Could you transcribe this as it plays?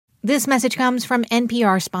This message comes from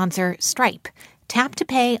NPR sponsor Stripe. Tap to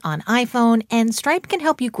pay on iPhone, and Stripe can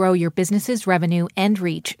help you grow your business's revenue and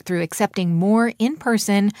reach through accepting more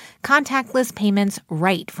in-person, contactless payments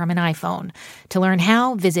right from an iPhone. To learn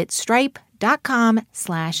how, visit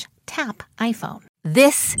stripe.com/tapiphone.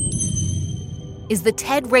 This is the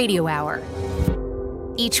TED Radio Hour.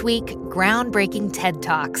 Each week, groundbreaking TED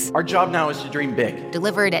Talks. Our job now is to dream big.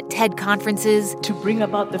 Delivered at TED conferences. To bring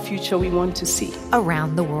about the future we want to see.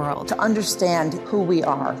 Around the world. To understand who we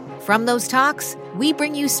are. From those talks, we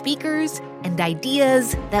bring you speakers and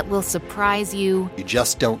ideas that will surprise you. You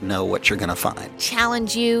just don't know what you're going to find.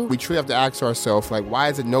 Challenge you. We truly have to ask ourselves, why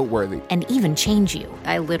is it noteworthy? And even change you.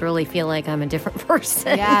 I literally feel like I'm a different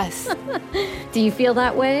person. Yes. Do you feel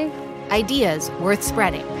that way? Ideas worth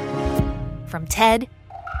spreading. From TED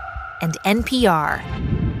and NPR.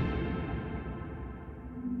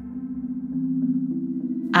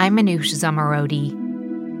 I'm Manoush Zomorodi.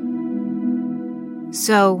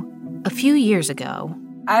 So, a few years ago,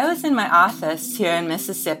 I was in my office here in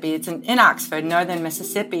Mississippi. It's in Oxford, northern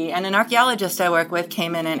Mississippi, and an archaeologist I work with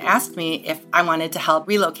came in and asked me if I wanted to help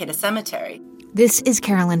relocate a cemetery. This is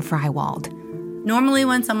Carolyn Frywald. Normally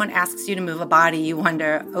when someone asks you to move a body, you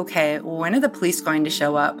wonder, okay, when are the police going to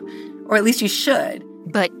show up? Or at least you should.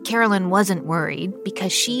 But Carolyn wasn't worried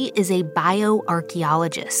because she is a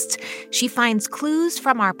bioarchaeologist. She finds clues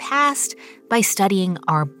from our past by studying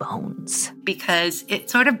our bones. Because it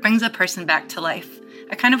sort of brings a person back to life.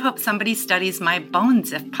 I kind of hope somebody studies my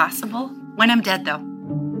bones if possible. When I'm dead, though.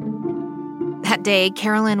 That day,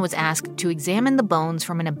 Carolyn was asked to examine the bones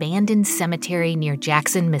from an abandoned cemetery near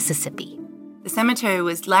Jackson, Mississippi. The cemetery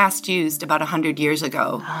was last used about 100 years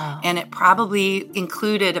ago, and it probably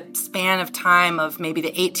included a span of time of maybe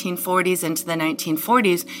the 1840s into the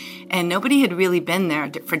 1940s, and nobody had really been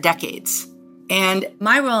there for decades. And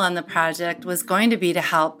my role on the project was going to be to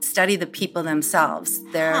help study the people themselves,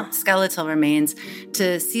 their skeletal remains,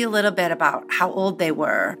 to see a little bit about how old they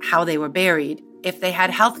were, how they were buried, if they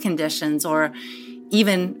had health conditions, or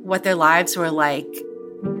even what their lives were like.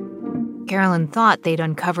 Carolyn thought they'd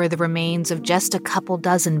uncover the remains of just a couple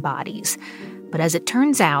dozen bodies. But as it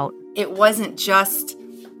turns out, it wasn't just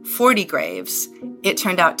 40 graves. It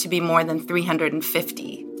turned out to be more than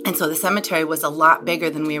 350. And so the cemetery was a lot bigger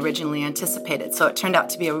than we originally anticipated. So it turned out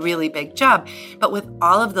to be a really big job. But with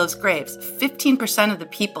all of those graves, 15% of the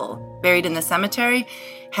people buried in the cemetery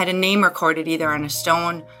had a name recorded either on a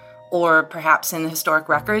stone or perhaps in the historic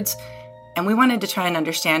records. And we wanted to try and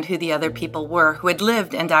understand who the other people were who had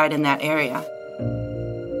lived and died in that area.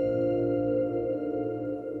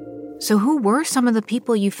 So who were some of the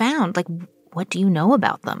people you found? What do you know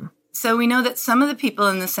about them? So we know that some of the people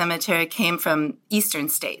in the cemetery came from eastern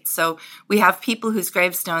states. So we have people whose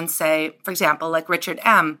gravestones say, for example, like Richard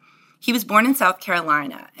M. He was born in South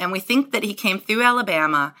Carolina, and we think that he came through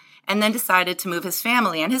Alabama and then decided to move his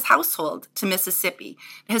family and his household to Mississippi.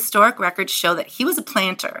 The historic records show that he was a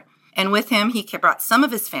planter. And with him, he brought some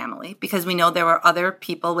of his family, because we know there were other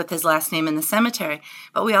people with his last name in the cemetery.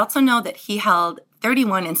 But we also know that he held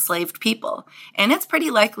 31 enslaved people. And it's pretty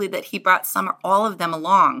likely that he brought some or all of them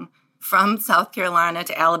along from South Carolina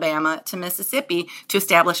to Alabama to Mississippi to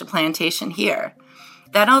establish a plantation here.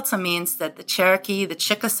 That also means that the Cherokee, the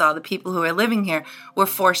Chickasaw, the people who are living here, were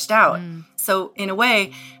forced out. So in a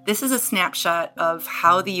way, this is a snapshot of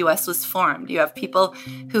how the U.S. was formed. You have people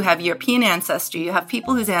who have European ancestry. You have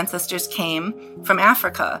people whose ancestors came from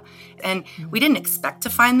Africa. And we didn't expect to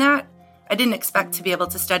find that. I didn't expect to be able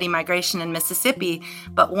to study migration in Mississippi.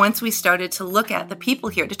 But once we started to look at the people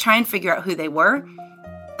here to try and figure out who they were,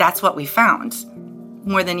 that's what we found.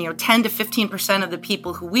 More than 10 to 15% of the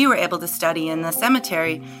people who we were able to study in the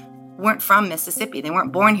cemetery weren't from Mississippi. They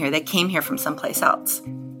weren't born here. They came here from someplace else.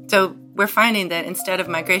 So we're finding that instead of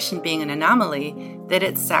migration being an anomaly, that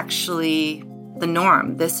it's actually the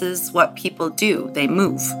norm. This is what people do. They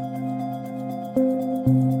move.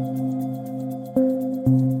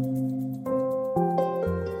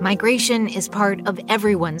 Migration is part of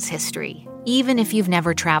everyone's history, even if you've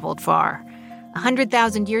never traveled far.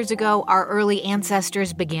 100,000 years ago, our early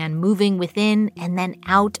ancestors began moving within and then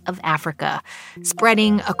out of Africa,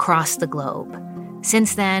 spreading across the globe.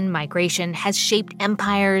 Since then, migration has shaped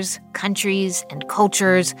empires, countries, and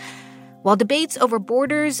cultures, while debates over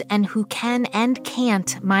borders and who can and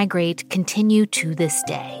can't migrate continue to this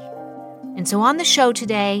day. And so on the show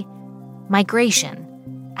today,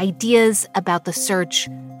 migration, ideas about the search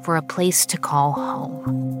for a place to call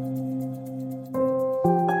home.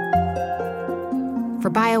 For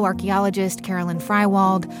bioarchaeologist Carolyn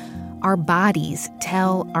Frywald, our bodies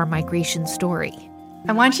tell our migration story.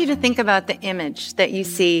 I want you to think about the image that you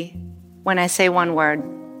see when I say one word,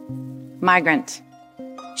 migrant.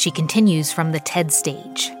 She continues from the TED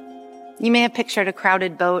stage. You may have pictured a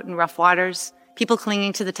crowded boat in rough waters, people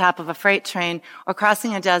clinging to the top of a freight train, or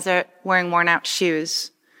crossing a desert wearing worn-out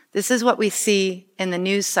shoes. This is what we see in the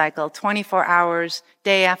news cycle, 24 hours,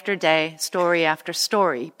 day after day, story after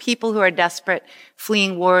story. People who are desperate,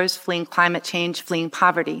 fleeing wars, fleeing climate change, fleeing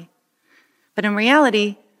poverty. But in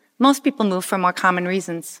reality, most people move for more common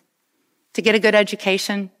reasons. To get a good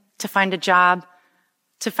education, to find a job,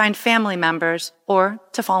 to find family members, or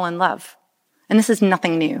to fall in love. And this is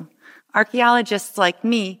nothing new. Archaeologists like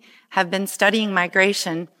me have been studying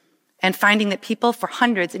migration and finding that people for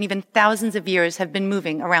hundreds and even thousands of years have been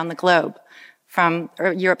moving around the globe, from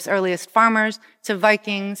Europe's earliest farmers to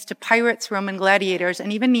Vikings to pirates, Roman gladiators,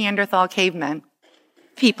 and even Neanderthal cavemen.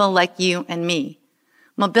 People like you and me.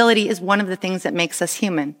 Mobility is one of the things that makes us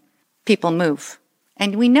human. People move.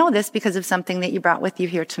 And we know this because of something that you brought with you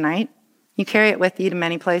here tonight. You carry it with you to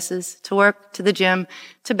many places, to work, to the gym,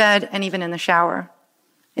 to bed, and even in the shower.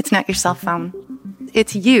 It's not your cell phone.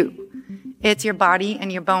 It's you. It's your body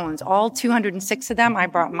and your bones. All 206 of them, I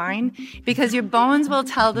brought mine, because your bones will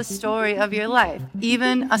tell the story of your life,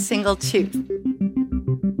 even a single tooth.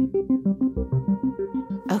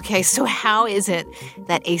 Okay, so how is it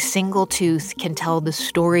that a single tooth can tell the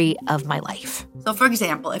story of my life? So, for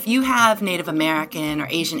example, if you have Native American or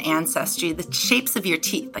Asian ancestry, the shapes of your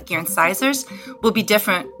teeth, like your incisors, will be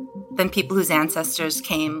different than people whose ancestors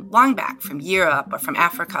came long back from Europe or from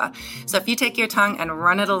Africa. So if you take your tongue and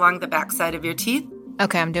run it along the backside of your teeth.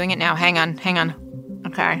 Okay, I'm doing it now. Hang on.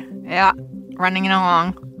 Okay, yeah, running it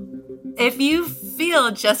along. If you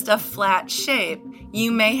feel just a flat shape,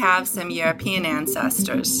 you may have some European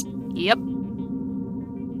ancestors. Yep.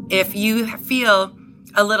 If you feel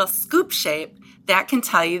a little scoop shape, that can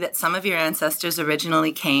tell you that some of your ancestors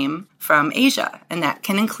originally came from Asia, and that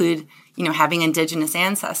can include having indigenous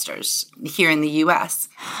ancestors here in the U.S.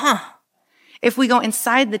 If we go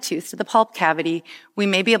inside the tooth to the pulp cavity, we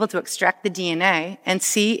may be able to extract the DNA and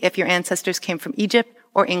see if your ancestors came from Egypt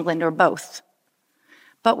or England or both.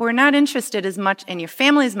 But we're not interested as much in your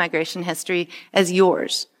family's migration history as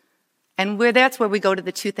yours. And that's where we go to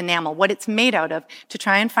the tooth enamel, what it's made out of, to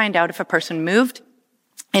try and find out if a person moved,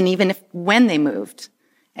 and even when they moved.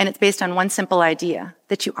 And it's based on one simple idea,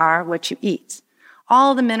 that you are what you eat.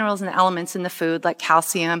 All the minerals and elements in the food, like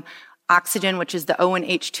calcium, oxygen, which is the O and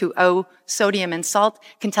H2O, sodium and salt,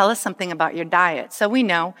 can tell us something about your diet. So we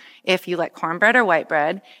know if you like cornbread or white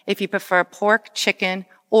bread, if you prefer pork, chicken,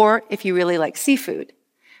 or if you really like seafood.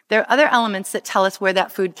 There are other elements that tell us where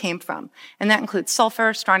that food came from, and that includes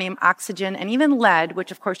sulfur, strontium, oxygen, and even lead,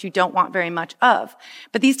 which of course you don't want very much of.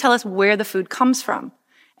 But these tell us where the food comes from.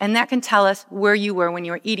 And that can tell us where you were when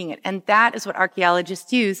you were eating it. And that is what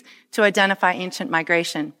archaeologists use to identify ancient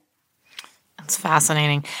migration. That's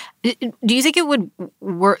fascinating. Do you think it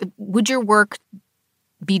would your work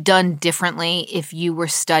be done differently if you were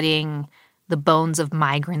studying the bones of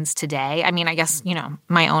migrants today? I mean, I guess,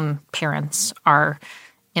 my own parents are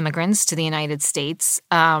immigrants to the United States.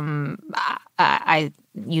 You'd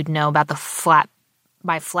know about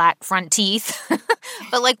my flat front teeth.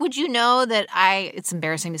 But would you know that it's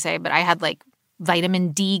embarrassing to say, but I had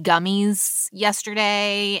vitamin D gummies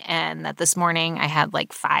yesterday, and that this morning I had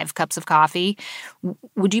 5 cups of coffee.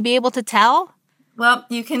 Would you be able to tell? Well,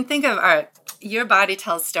 you can think of your body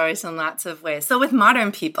tells stories in lots of ways. So with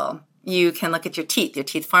modern people, you can look at your teeth. Your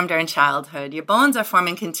teeth formed during childhood. Your bones are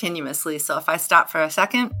forming continuously. So if I stop for a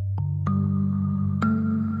second,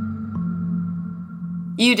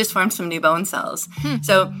 you just formed some new bone cells.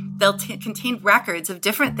 So they'll contain records of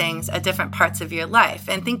different things at different parts of your life.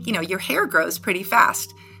 And think, your hair grows pretty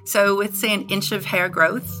fast. So with, say, an inch of hair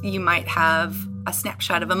growth, you might have a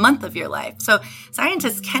snapshot of a month of your life. So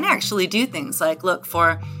scientists can actually do things like look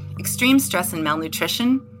for extreme stress and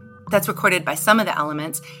malnutrition that's recorded by some of the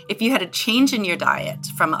elements. If you had a change in your diet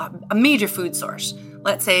from a major food source,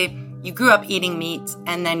 let's say you grew up eating meat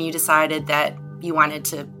and then you decided that you wanted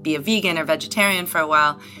to be a vegan or vegetarian for a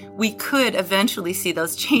while, we could eventually see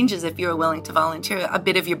those changes if you were willing to volunteer a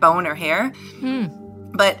bit of your bone or hair.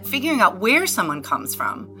 But figuring out where someone comes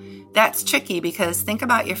from, that's tricky, because think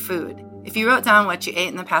about your food. If you wrote down what you ate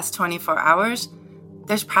in the past 24 hours,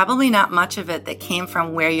 there's probably not much of it that came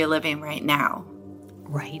from where you're living right now.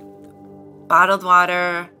 Right. Bottled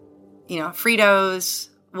water, Fritos,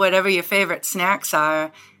 whatever your favorite snacks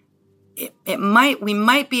are, we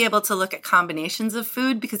might be able to look at combinations of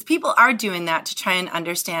food, because people are doing that to try and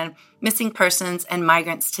understand missing persons and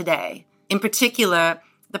migrants today. In particular,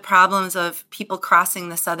 the problems of people crossing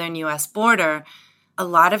the southern U.S. border. A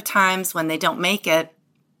lot of times when they don't make it,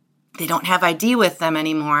 they don't have ID with them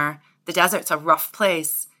anymore. The desert's a rough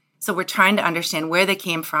place. So we're trying to understand where they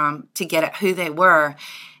came from to get at who they were.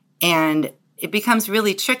 And it becomes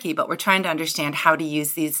really tricky, but we're trying to understand how to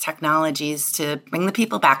use these technologies to bring the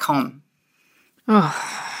people back home. Oh,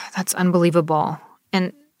 that's unbelievable.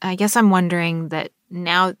 And I guess I'm wondering that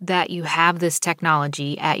now that you have this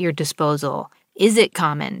technology at your disposal, is it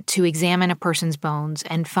common to examine a person's bones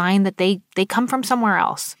and find that they come from somewhere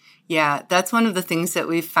else? Yeah, that's one of the things that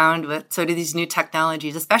we've found with sort of these new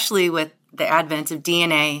technologies, especially with the advent of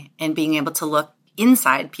DNA and being able to look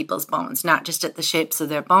inside people's bones, not just at the shapes of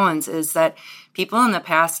their bones, is that people in the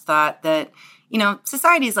past thought that,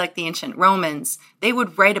 societies like the ancient Romans, they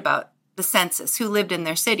would write about the census, who lived in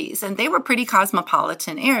their cities, and they were pretty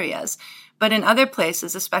cosmopolitan areas. But in other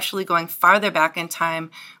places, especially going farther back in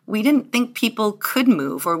time, we didn't think people could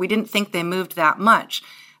move, or we didn't think they moved that much.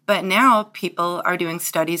 But now people are doing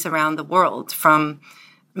studies around the world, from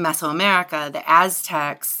Mesoamerica, the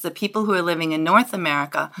Aztecs, the people who are living in North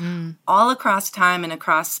America, all across time and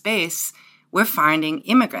across space, we're finding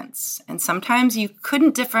immigrants. And sometimes you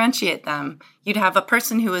couldn't differentiate them. You'd have a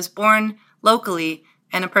person who was born locally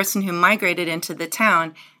and a person who migrated into the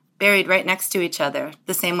town buried right next to each other,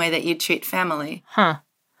 the same way that you treat family. Huh.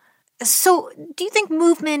 So do you think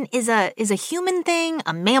movement is a human thing,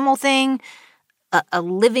 a mammal thing, a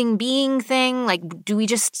living being thing? Like, do we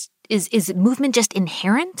just... Is movement just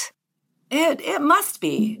inherent? It must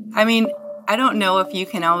be. I mean, I don't know if you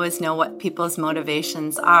can always know what people's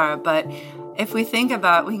motivations are, but if we think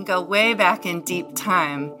about, we can go way back in deep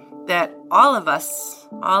time, that all of us,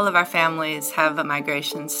 all of our families have a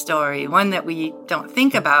migration story, one that we don't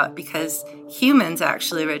think about because humans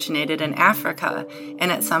actually originated in Africa.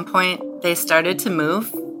 And at some point, they started to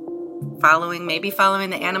move, following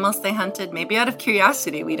the animals they hunted, maybe out of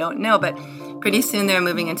curiosity, we don't know, but pretty soon they were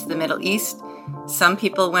moving into the Middle East. Some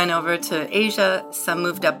people went over to Asia, some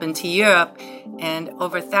moved up into Europe, and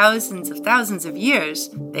over thousands of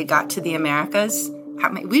years, they got to the Americas.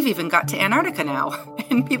 We've even got to Antarctica now,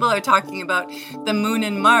 and people are talking about the moon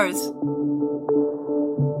and Mars.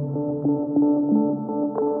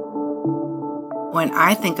 When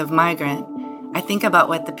I think of migrant, I think about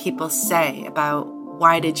what the people say about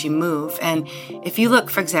why did you move? And if you look,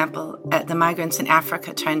 for example, at the migrants in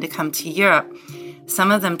Africa trying to come to Europe, some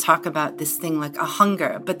of them talk about this thing like a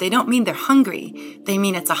hunger, but they don't mean they're hungry. They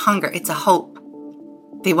mean it's a hunger, it's a hope.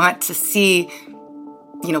 They want to see,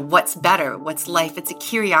 what's better, what's life. It's a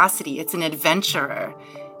curiosity, it's an adventurer.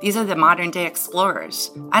 These are the modern day explorers.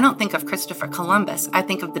 I don't think of Christopher Columbus. I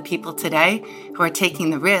think of the people today who are taking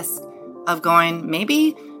the risk of going,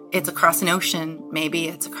 maybe it's across an ocean, maybe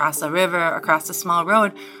it's across a river, across a small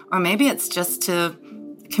road, or maybe it's just to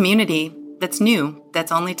a community that's new,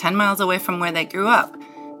 that's only 10 miles away from where they grew up.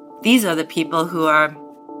 These are the people who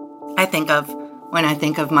I think of when I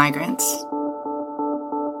think of migrants.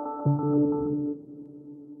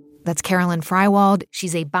 That's Carolyn Frywald.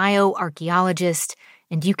 She's a bioarchaeologist,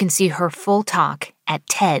 and you can see her full talk at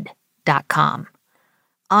TED.com.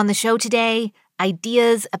 On the show today,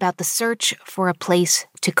 ideas about the search for a place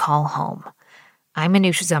to call home. I'm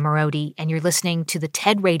Anousheh Zomorodi, and you're listening to the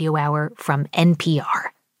TED Radio Hour from NPR.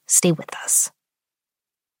 Stay with us.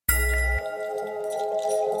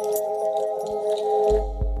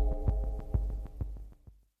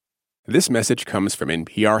 This message comes from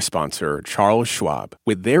NPR sponsor Charles Schwab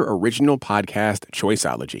with their original podcast,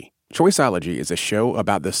 Choiceology. Choiceology is a show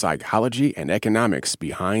about the psychology and economics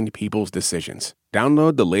behind people's decisions.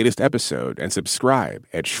 Download the latest episode and subscribe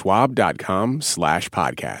at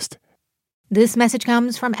schwab.com/podcast. This message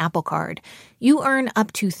comes from Apple Card. You earn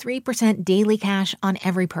up to 3% daily cash on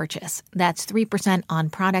every purchase. That's 3% on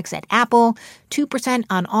products at Apple, 2%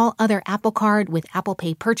 on all other Apple Card with Apple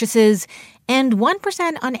Pay purchases, and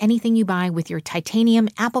 1% on anything you buy with your titanium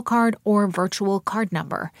Apple Card or virtual card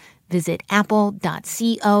number. Visit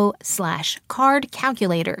apple.co/card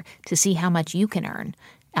calculator to see how much you can earn.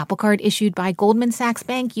 Apple Card issued by Goldman Sachs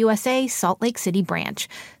Bank USA, Salt Lake City branch.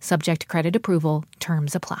 Subject to credit approval.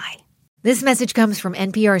 Terms apply. This message comes from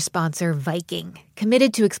NPR sponsor Viking,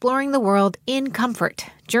 committed to exploring the world in comfort.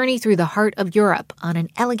 Journey through the heart of Europe on an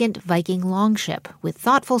elegant Viking longship with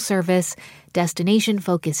thoughtful service,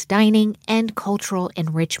 destination-focused dining, and cultural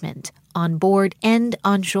enrichment on board and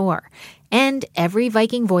on shore. And every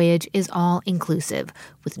Viking voyage is all-inclusive,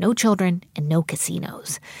 with no children and no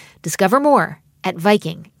casinos. Discover more at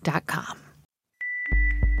Viking.com.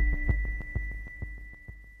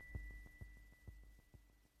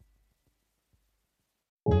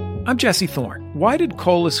 I'm Jesse Thorne. Why did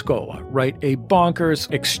Cole Escola write a bonkers,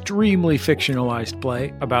 extremely fictionalized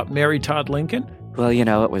play about Mary Todd Lincoln? Well,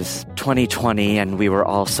 it was 2020 and we were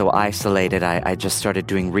all so isolated. I just started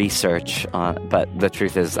doing research, but the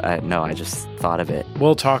truth is, I just thought of it.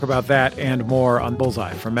 We'll talk about that and more on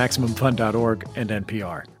Bullseye from MaximumFun.org and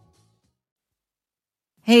NPR.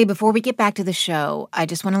 Hey, before we get back to the show, I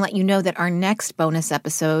just want to let you know that our next bonus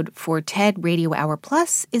episode for TED Radio Hour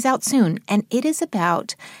Plus is out soon, and it is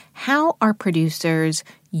about how our producers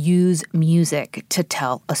use music to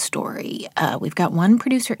tell a story. We've got one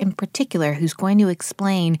producer in particular who's going to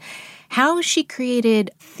explain how she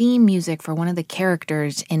created theme music for one of the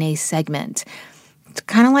characters in a segment. It's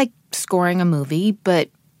kind of like scoring a movie,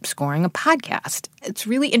 but scoring a podcast. It's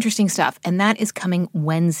really interesting stuff, and that is coming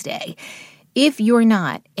Wednesday. If you're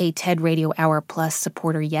not a TED Radio Hour Plus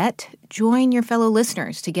supporter yet, join your fellow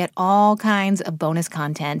listeners to get all kinds of bonus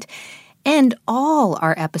content and all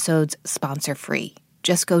our episodes sponsor-free.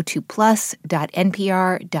 Just go to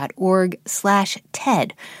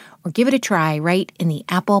plus.npr.org/TED or give it a try right in the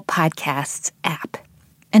Apple Podcasts app.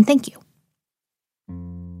 And thank you.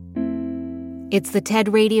 It's the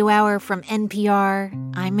TED Radio Hour from NPR.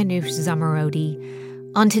 I'm Manoush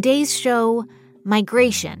Zomorodi. On today's show,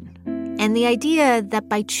 migration. And the idea that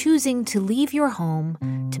by choosing to leave your home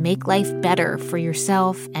to make life better for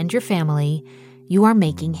yourself and your family, you are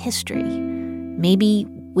making history, maybe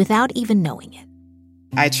without even knowing it.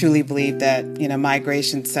 I truly believe that,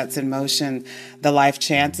 migration sets in motion the life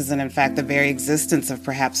chances and, in fact, the very existence of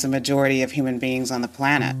perhaps the majority of human beings on the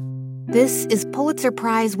planet. This is Pulitzer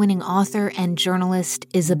Prize-winning author and journalist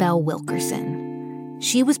Isabel Wilkerson.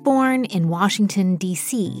 She was born in Washington,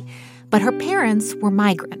 D.C., but her parents were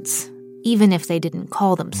migrants, even if they didn't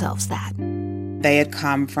call themselves that. They had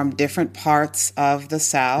come from different parts of the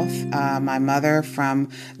South. My mother from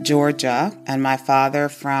Georgia and my father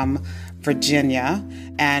from Virginia.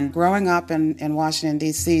 And growing up in Washington,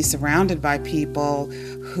 D.C., surrounded by people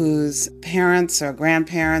whose parents or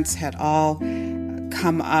grandparents had all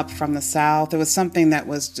come up from the South. It was something that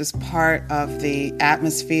was just part of the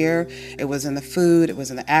atmosphere. It was in the food, it was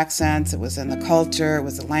in the accents, it was in the culture, it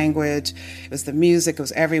was the language, it was the music, it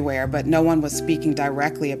was everywhere, but no one was speaking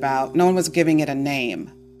directly about, no one was giving it a name.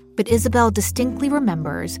 But Isabel distinctly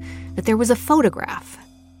remembers that there was a photograph.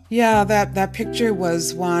 Yeah, that picture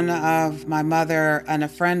was one of my mother and a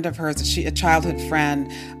friend of hers, a childhood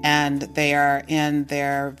friend, and they are in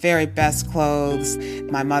their very best clothes.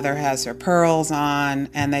 My mother has her pearls on,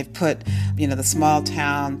 and they've put, the small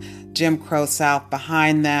town Jim Crow South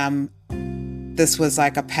behind them. This was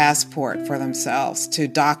like a passport for themselves to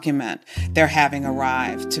document their having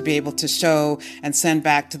arrived, to be able to show and send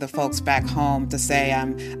back to the folks back home to say,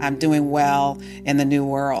 I'm doing well in the new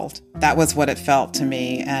world. That was what it felt to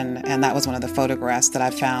me, and that was one of the photographs that I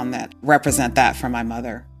found that represent that for my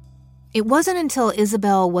mother. It wasn't until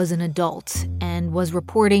Isabel was an adult and was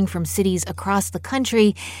reporting from cities across the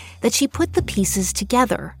country that she put the pieces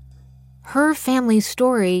together. Her family's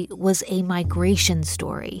story was a migration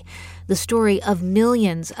story, the story of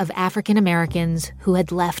millions of African Americans who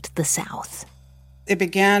had left the South. It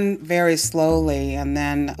began very slowly and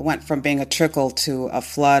then went from being a trickle to a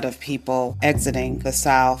flood of people exiting the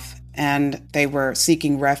South, and they were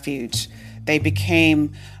seeking refuge. They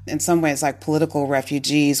became, in some ways, like political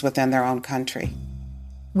refugees within their own country.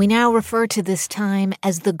 We now refer to this time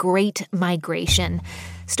as the Great Migration.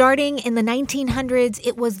 Starting in the 1900s,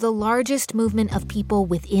 it was the largest movement of people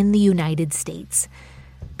within the United States.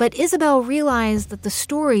 But Isabel realized that the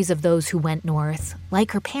stories of those who went north,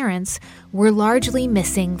 like her parents, were largely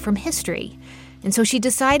missing from history. And so she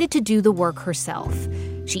decided to do the work herself.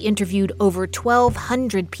 She interviewed over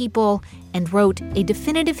 1,200 people and wrote a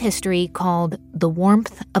definitive history called The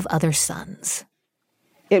Warmth of Other Suns.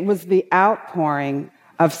 It was the outpouring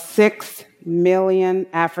of 6 million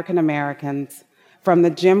African Americans from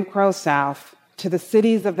the Jim Crow South to the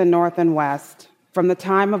cities of the North and West from the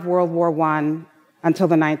time of World War I until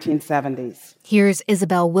the 1970s. Here's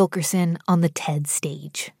Isabel Wilkerson on the TED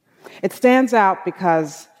stage. It stands out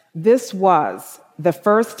because this was the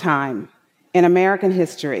first time in American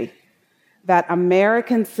history that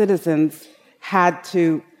American citizens had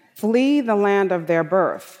to flee the land of their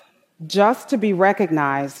birth just to be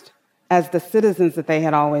recognized as the citizens that they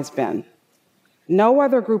had always been. No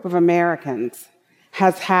other group of Americans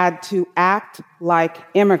has had to act like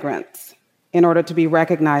immigrants in order to be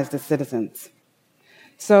recognized as citizens.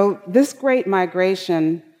 So this Great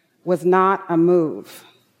Migration was not a move.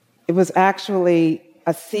 It was actually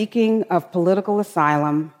a seeking of political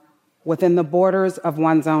asylum within the borders of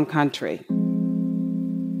one's own country.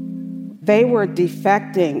 They were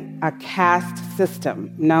defecting a caste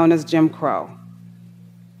system known as Jim Crow.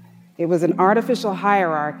 It was an artificial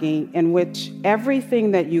hierarchy in which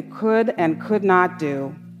everything that you could and could not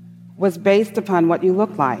do was based upon what you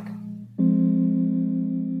looked like.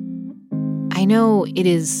 I know it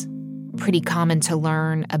is pretty common to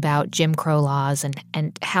learn about Jim Crow laws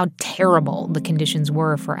and how terrible the conditions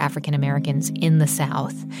were for African Americans in the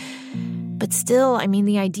South. But still, I mean,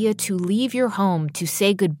 the idea to leave your home, to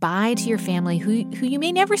say goodbye to your family who you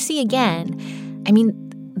may never see again, I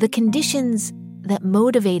mean, the conditions that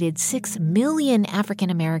motivated 6 million African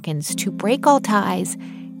Americans to break all ties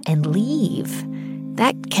and leave,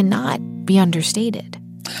 that cannot be understated.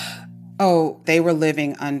 Oh, they were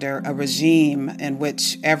living under a regime in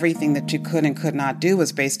which everything that you could and could not do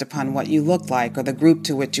was based upon what you looked like or the group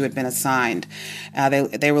to which you had been assigned.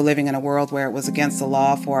 They were living in a world where it was against the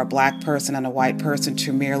law for a black person and a white person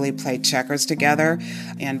to merely play checkers together.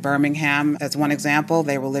 In Birmingham, as one example,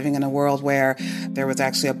 they were living in a world where there was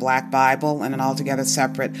actually a black Bible and an altogether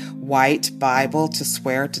separate white Bible to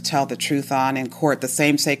swear to tell the truth on in court. The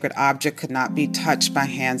same sacred object could not be touched by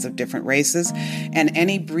hands of different races. And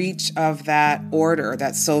any breach of that order,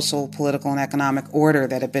 that social, political, and economic order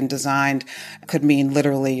that had been designed, could mean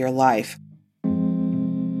literally your life.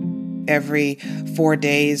 Every 4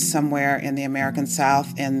 days somewhere in the American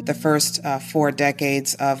South, in the first 4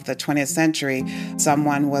 decades of the 20th century,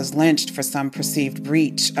 someone was lynched for some perceived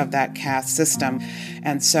breach of that caste system.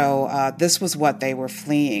 And so this was what they were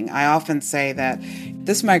fleeing. I often say that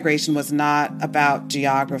this migration was not about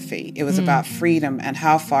geography. It was about freedom and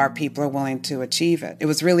how far people are willing to achieve it. It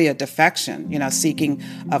was really a defection, seeking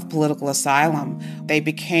of political asylum. They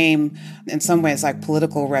became, in some ways, like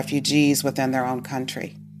political refugees within their own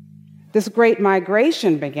country. This great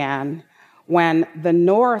migration began when the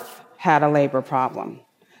North had a labor problem.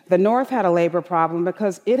 The North had a labor problem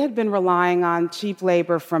because it had been relying on cheap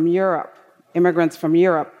labor from Europe, immigrants from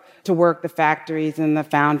Europe, to work the factories and the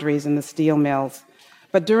foundries and the steel mills.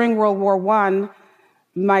 But during World War I,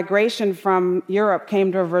 migration from Europe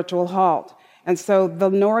came to a virtual halt. And so the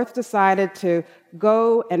North decided to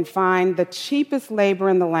go and find the cheapest labor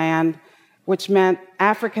in the land, which meant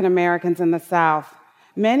African Americans in the South,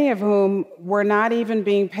 many of whom were not even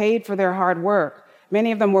being paid for their hard work.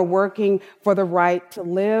 Many of them were working for the right to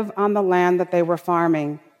live on the land that they were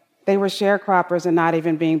farming. They were sharecroppers and not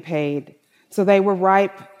even being paid. So they were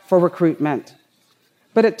ripe for recruitment.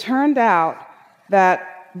 But it turned out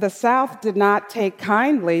that the South did not take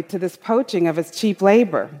kindly to this poaching of its cheap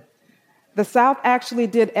labor. The South actually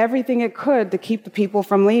did everything it could to keep the people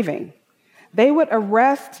from leaving. They would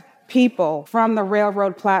arrest people from the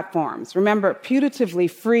railroad platforms. Remember, putatively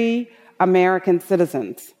free American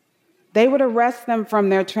citizens. They would arrest them from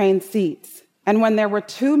their train seats. And when there were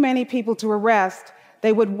too many people to arrest,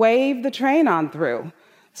 they would wave the train on through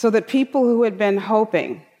so that people who had been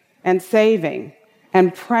hoping and saving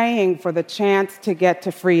and praying for the chance to get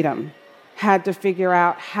to freedom had to figure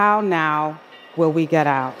out, how now will we get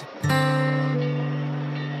out?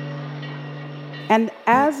 And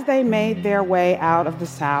as they made their way out of the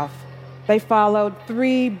South, they followed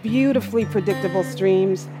 3 beautifully predictable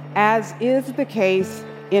streams, as is the case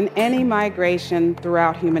in any migration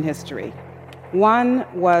throughout human history. One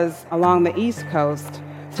was along the East Coast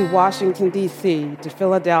to Washington, D.C., to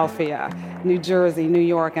Philadelphia, New Jersey, New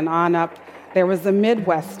York, and on up. There was the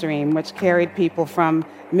Midwest stream, which carried people from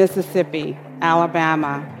Mississippi,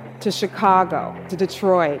 Alabama, to Chicago, to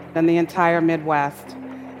Detroit, and the entire Midwest.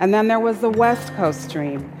 And then there was the West Coast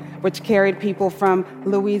stream, which carried people from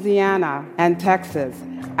Louisiana and Texas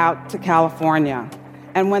out to California.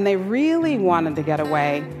 And when they really wanted to get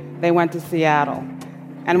away, they went to Seattle.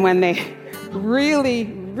 And when they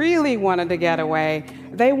really wanted to get away,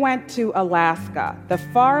 they went to Alaska, the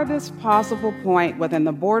farthest possible point within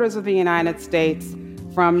the borders of the United States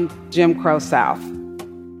from Jim Crow South.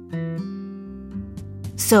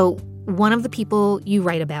 So one of the people you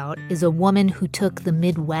write about is a woman who took the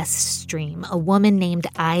Midwest stream, a woman named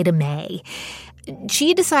Ida May.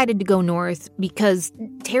 She decided to go north because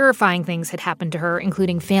terrifying things had happened to her,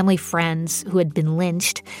 including family friends who had been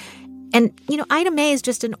lynched. And, Ida May is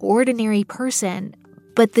just an ordinary person.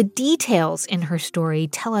 But the details in her story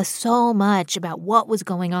tell us so much about what was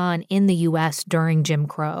going on in the U.S. during Jim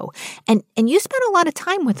Crow. And you spent a lot of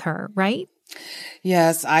time with her, right?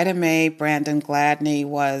 Yes, Ida Mae Brandon Gladney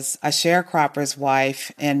was a sharecropper's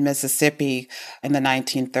wife in Mississippi in the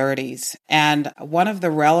 1930s. And one of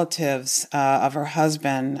the relatives of her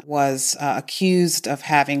husband was accused of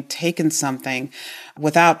having taken something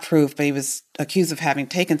without proof, but he was accused of having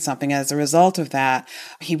taken something. As a result of that,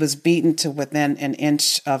 he was beaten to within an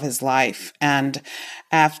inch of his life. And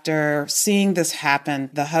after seeing this happen,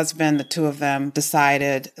 the husband, the two of them,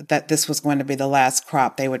 decided that this was going to be the last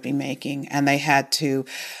crop they would be making. And they had to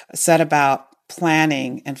set about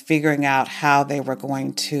planning and figuring out how they were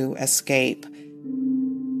going to escape.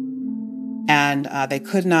 And they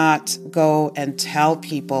could not go and tell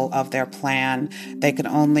people of their plan. They could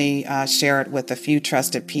only share it with a few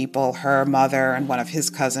trusted people, her mother and one of his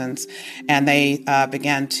cousins. And they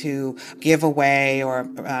began to give away or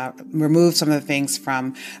remove some of the things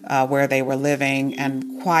from where they were living,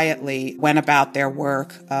 and quietly went about their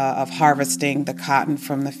work of harvesting the cotton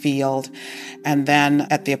from the field. And then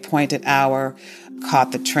at the appointed hour,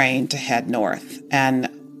 caught the train to head north.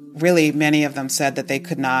 And really, many of them said that they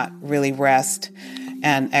could not really rest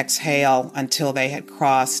and exhale until they had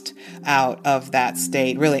crossed out of that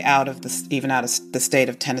state, really out of the state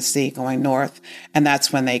of Tennessee, going north. And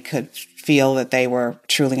that's when they could feel that they were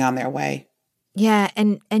truly on their way. Yeah,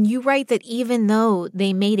 and you write that even though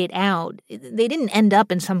they made it out, they didn't end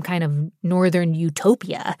up in some kind of northern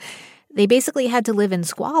utopia. They basically had to live in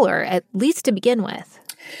squalor, at least to begin with.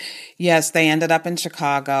 Yes, they ended up in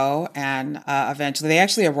Chicago, and eventually they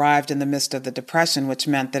actually arrived in the midst of the Depression, which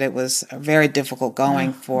meant that it was very difficult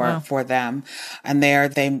going for them. And there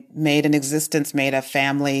they made an existence, made a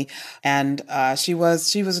family, and she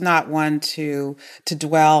was not one to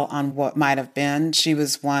dwell on what might have been. She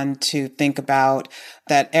was one to think about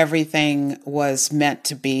that everything was meant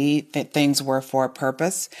to be, that things were for a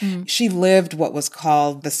purpose. She lived what was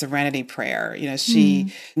called the Serenity Prayer.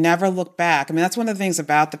 She never looked back. I mean, that's one of the things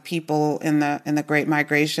about the people in the Great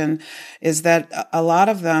Migration, is that a lot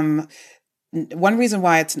of them, one reason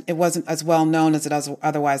why it wasn't as well known as it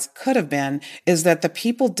otherwise could have been, is that the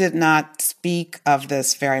people did not speak of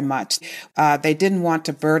this very much. They didn't want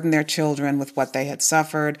to burden their children with what they had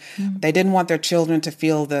suffered. They didn't want their children to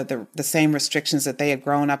feel the same restrictions that they had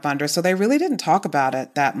grown up under. So they really didn't talk about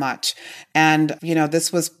it that much. And,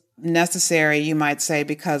 this was necessary, you might say,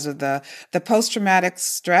 because of the post-traumatic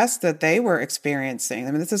stress that they were experiencing.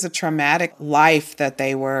 I mean, this is a traumatic life that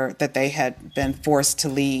they had been forced to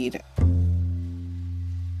lead.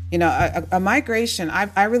 A migration,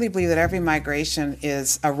 I really believe that every migration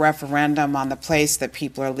is a referendum on the place that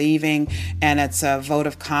people are leaving, and it's a vote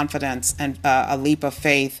of confidence and a leap of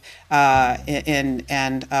faith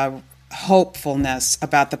and hopefulness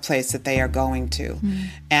about the place that they are going to.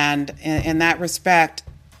 And in that respect,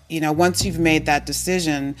 once you've made that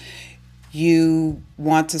decision, you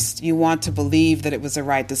want to believe that it was the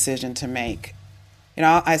right decision to make.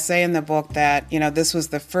 I say in the book that, this was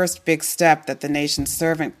the first big step that the nation's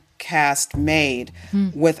servant caste made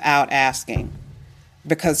without asking.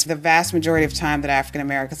 Because the vast majority of time that African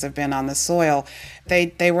Americans have been on the soil,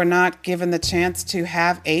 they were not given the chance to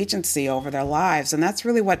have agency over their lives. And that's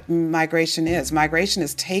really what migration is. Migration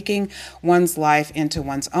is taking one's life into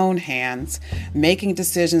one's own hands, making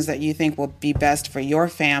decisions that you think will be best for your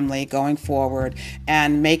family going forward,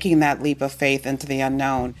 and making that leap of faith into the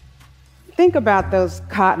unknown. Think about those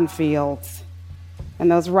cotton fields and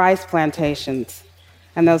those rice plantations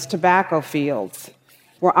and those tobacco fields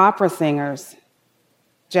where opera singers,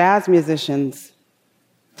 jazz musicians,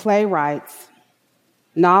 playwrights,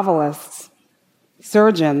 novelists,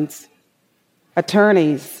 surgeons,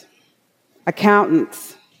 attorneys,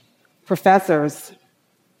 accountants, professors,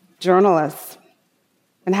 journalists.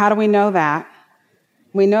 And how do we know that?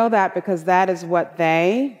 We know that because that is what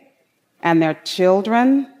they and their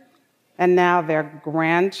children, and now their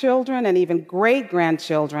grandchildren and even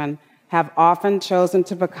great-grandchildren, have often chosen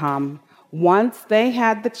to become once they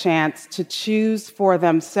had the chance to choose for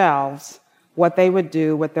themselves what they would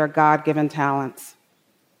do with their God-given talents.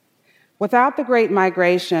 Without the Great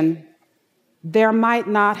Migration, there might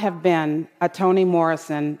not have been a Toni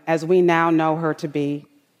Morrison as we now know her to be.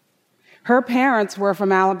 Her parents were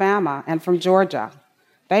from Alabama and from Georgia.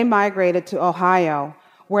 They migrated to Ohio,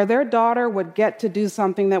 where their daughter would get to do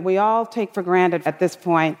something that we all take for granted at this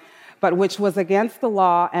point, but which was against the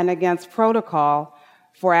law and against protocol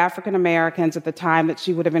for African Americans at the time that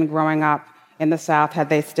she would have been growing up in the South had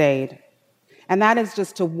they stayed. And that is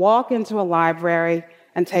just to walk into a library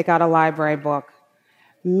and take out a library book.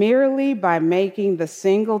 Merely by making the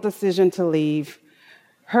single decision to leave,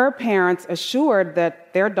 her parents assured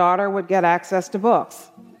that their daughter would get access to books.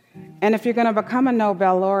 And if you're going to become a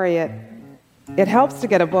Nobel laureate, it helps to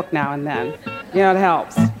get a book now and then. It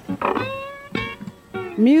helps.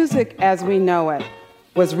 Music as we know it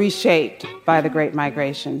was reshaped by the Great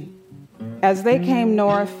Migration. As they came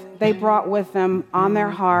north, they brought with them on their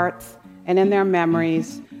hearts and in their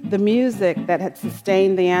memories, the music that had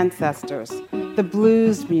sustained the ancestors, the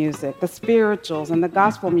blues music, the spirituals, and the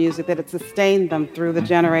gospel music that had sustained them through the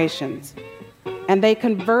generations. And they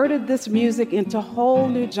converted this music into whole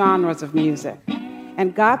new genres of music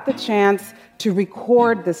and got the chance to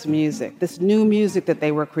record this music, this new music that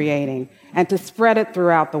they were creating, and to spread it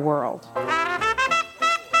throughout the world.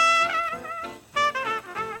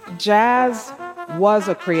 Jazz was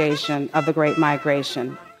a creation of the Great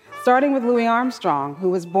Migration, starting with Louis Armstrong, who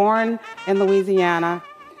was born in Louisiana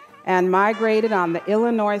and migrated on the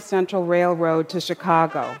Illinois Central Railroad to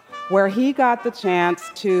Chicago, where he got the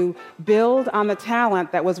chance to build on the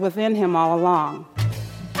talent that was within him all along.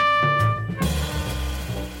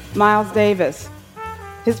 Miles Davis,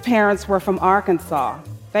 his parents were from Arkansas.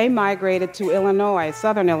 They migrated to Illinois,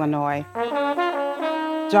 Southern Illinois.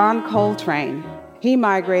 John Coltrane, he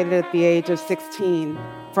migrated at the age of 16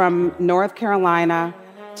 from North Carolina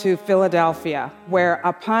to Philadelphia, where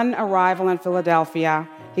upon arrival in Philadelphia,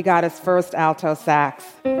 he got his first alto sax.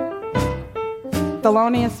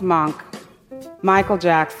 Thelonious Monk, Michael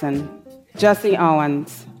Jackson, Jesse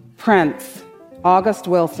Owens, Prince, August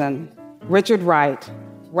Wilson, Richard Wright,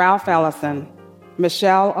 Ralph Ellison,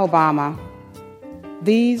 Michelle Obama.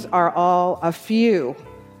 These are all a few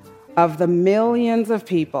of the millions of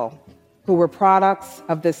people who were products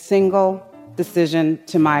of this single decision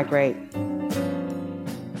to migrate.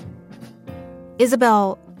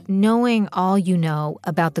 Isabel, knowing all you know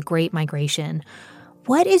about the Great Migration,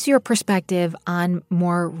 what is your perspective on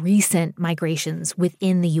more recent migrations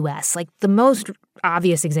within the U.S.? Like, the most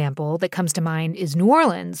obvious example that comes to mind is New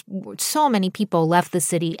Orleans. So many people left the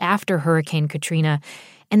city after Hurricane Katrina,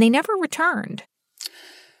 and they never returned.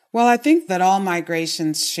 Well, I think that all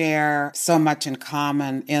migrations share so much in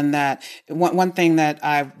common in that one thing that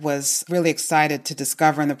I was really excited to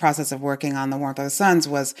discover in the process of working on The Warmth of the Suns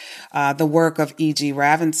was the work of E.G.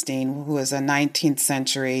 Ravenstein, who is a 19th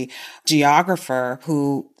century geographer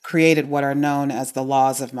who created what are known as the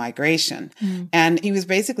laws of migration. And he was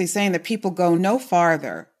basically saying that people go no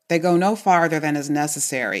farther. They go no farther than is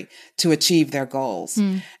necessary to achieve their goals.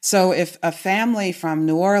 So if a family from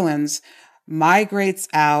New Orleans migrates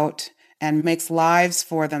out and makes lives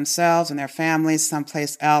for themselves and their families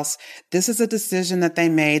someplace else, this is a decision that they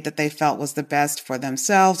made that they felt was the best for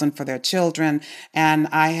themselves and for their children. And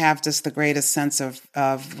I have just the greatest sense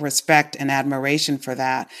of respect and admiration for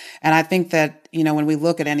that. And I think that, you know, when we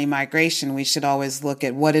look at any migration, we should always look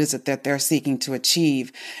at what is it that they're seeking to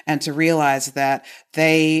achieve and to realize that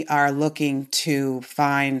they are looking to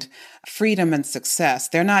find freedom and success.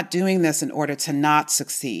 They're not doing this in order to not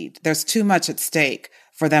succeed. There's too much at stake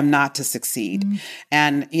for them not to succeed.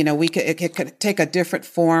 And, you know, it could take a different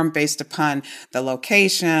form based upon the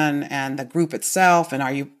location and the group itself. And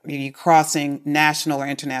are you crossing national or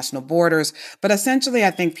international borders? But essentially,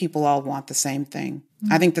 I think people all want the same thing.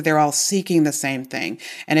 I think that they're all seeking the same thing.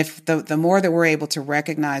 And if the more that we're able to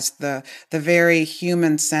recognize the very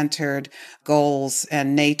human-centered goals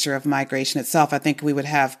and nature of migration itself, I think we would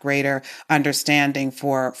have greater understanding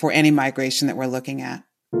for any migration that we're looking at.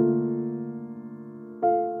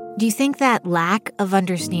 Do you think that lack of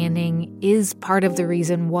understanding is part of the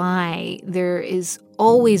reason why there is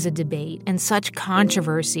always a debate and such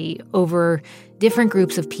controversy over different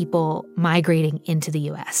groups of people migrating into the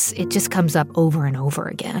U.S.? It just comes up over and over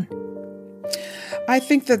again. I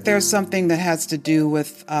think that there's something that has to do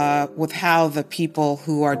with how the people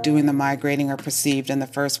who are doing the migrating are perceived in the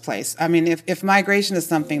first place. I mean, if migration is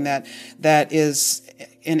something that is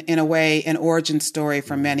in a way an origin story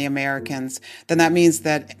for many Americans, then that means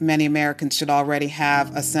that many Americans should already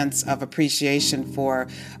have a sense of appreciation for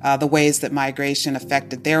the ways that migration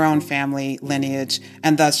affected their own family lineage,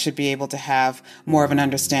 and thus should be able to have more of an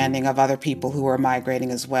understanding of other people who are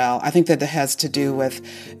migrating as well. I think that it has to do with,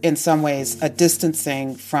 in some ways, a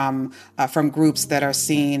distancing from groups that are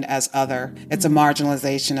seen as other. It's a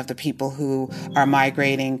marginalization of the people who are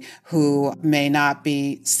migrating, who may not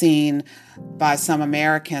be seen by some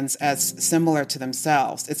Americans as similar to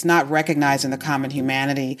themselves. It's not recognizing the common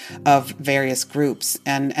humanity of various groups,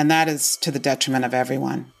 and that is to the detriment of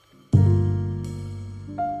everyone.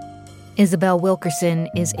 Isabel Wilkerson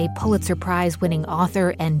is a Pulitzer Prize-winning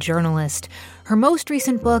author and journalist. Her most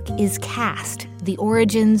recent book is Caste: The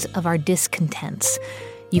Origins of Our Discontents.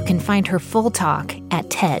 You can find her full talk at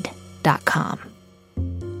TED.com.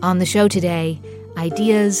 On the show today,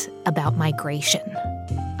 ideas about migration.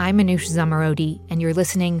 I'm Manoush Zomorodi, and you're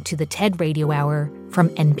listening to the TED Radio Hour from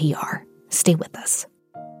NPR. Stay with us.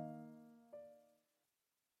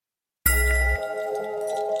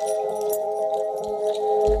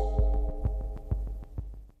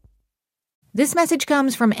 This message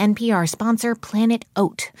comes from NPR sponsor Planet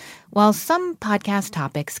Oat. While some podcast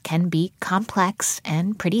topics can be complex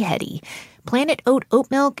and pretty heady, Planet Oat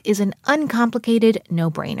oat milk is an uncomplicated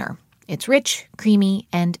no-brainer. It's rich, creamy,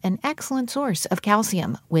 and an excellent source of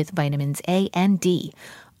calcium with vitamins A and D.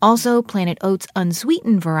 Also, Planet Oat's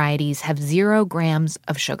unsweetened varieties have 0 grams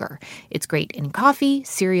of sugar. It's great in coffee,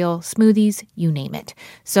 cereal, smoothies, you name it.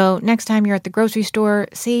 So next time you're at the grocery store,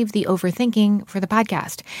 save the overthinking for the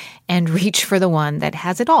podcast and reach for the one that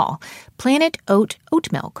has it all. Planet Oat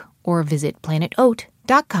oat milk, or visit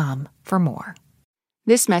planetoat.com for more.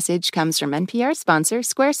 This message comes from NPR sponsor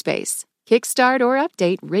Squarespace. Kickstart or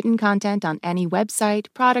update written content on any website,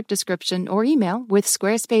 product description, or email with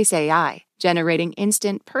Squarespace AI, generating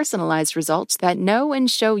instant, personalized results that know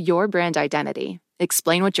and show your brand identity.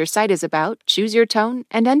 Explain what your site is about, choose your tone,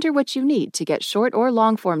 and enter what you need to get short or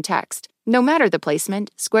long-form text. No matter the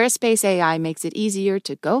placement, Squarespace AI makes it easier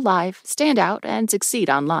to go live, stand out, and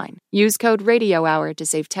succeed online. Use code RadioHour to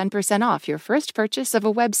save 10% off your first purchase of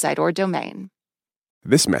a website or domain.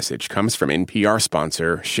 This message comes from NPR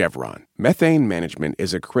sponsor Chevron. Methane management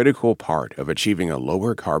is a critical part of achieving a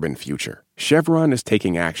lower carbon future. Chevron is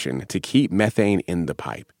taking action to keep methane in the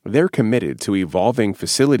pipe. They're committed to evolving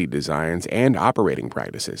facility designs and operating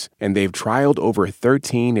practices, and they've trialed over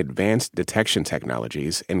 13 advanced detection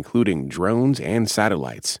technologies, including drones and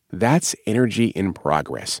satellites. That's energy in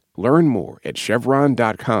progress. Learn more at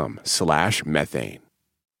chevron.com/methane.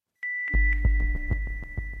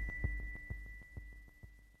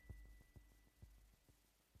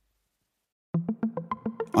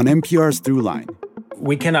 On NPR's Throughline.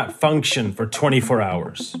 We cannot function for 24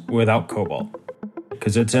 hours without cobalt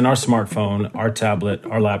because it's in our smartphone, our tablet,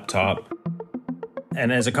 our laptop.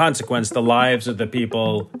 And as a consequence, the lives of the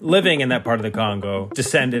people living in that part of the Congo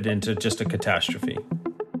descended into just a catastrophe.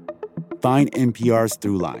 Find NPR's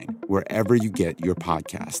Throughline wherever you get your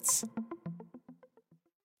podcasts.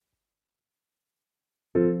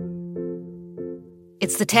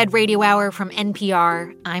 It's the TED Radio Hour from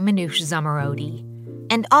NPR. I'm Manoush Zomorodi.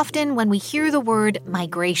 And often when we hear the word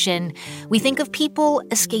migration, we think of people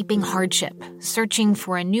escaping hardship, searching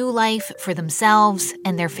for a new life for themselves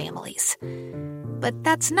and their families. But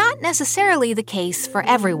that's not necessarily the case for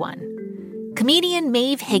everyone. Comedian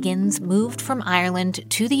Maeve Higgins moved from Ireland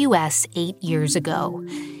to the U.S. 8 years ago.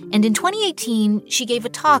 And in 2018, she gave a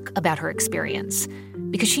talk about her experience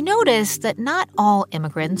because she noticed that not all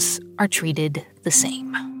immigrants are treated the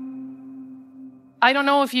same. I don't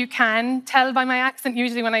know if you can tell by my accent.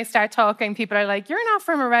 Usually when I start talking, people are like, you're not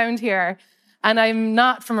from around here. And I'm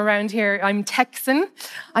not from around here. I'm Texan.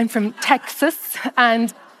 I'm from Texas.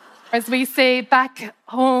 And as we say back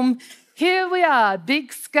home, here we are,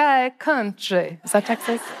 big sky country. Is that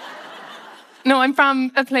Texas? No, I'm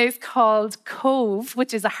from a place called Cove,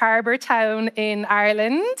 which is a harbour town in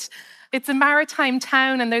Ireland. It's a maritime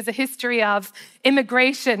town, and there's a history of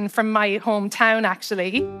immigration from my hometown,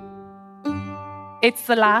 actually. It's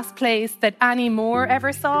the last place that Annie Moore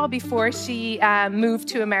ever saw before she moved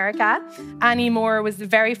to America. Annie Moore was the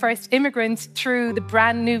very first immigrant through the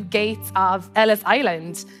brand new gates of Ellis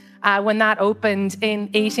Island when that opened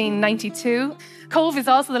in 1892. Cove is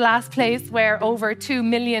also the last place where over 2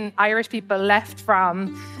 million Irish people left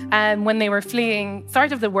from when they were fleeing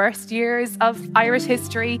sort of the worst years of Irish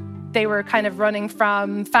history. They were kind of running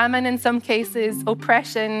from famine in some cases,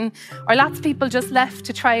 oppression, or lots of people just left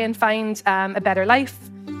to try and find a better life.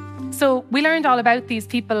 So we learned all about these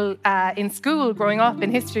people in school growing up in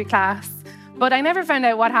history class, but I never found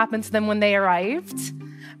out what happened to them when they arrived.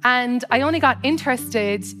 And I only got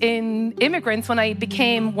interested in immigrants when I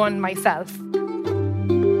became one myself.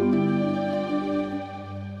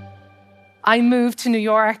 I moved to New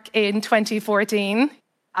York in 2014.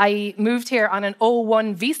 I moved here on an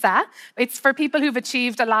O1 visa. It's for people who've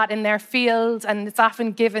achieved a lot in their field, and it's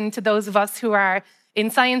often given to those of us who are in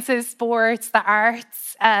sciences, sports, the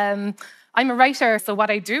arts. I'm a writer, so what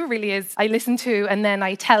I do really is I listen to and then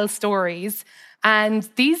I tell stories. And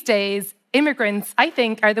these days, immigrants, I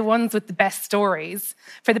think, are the ones with the best stories.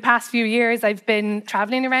 For the past few years, I've been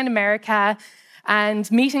traveling around America and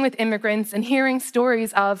meeting with immigrants and hearing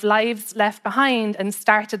stories of lives left behind and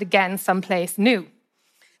started again someplace new.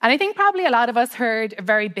 And I think probably a lot of us heard a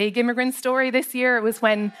very big immigrant story this year. It was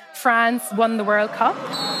when France won the World Cup.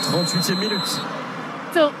 38 minutes.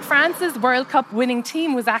 So France's World Cup winning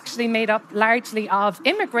team was actually made up largely of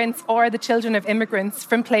immigrants or the children of immigrants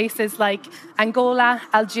from places like Angola,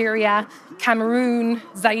 Algeria, Cameroon,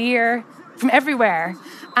 Zaire, from everywhere.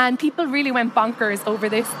 And people really went bonkers over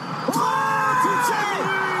this.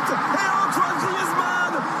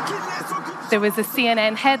 There was a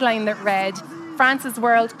CNN headline that read, France's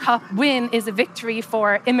World Cup win is a victory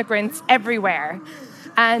for immigrants everywhere.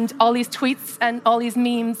 And all these tweets and all these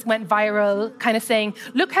memes went viral, kind of saying,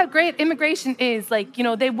 look how great immigration is. Like, you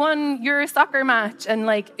know, they won your soccer match and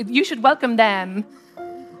like, you should welcome them.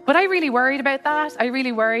 But I really worried about that. I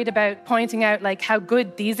really worried about pointing out like how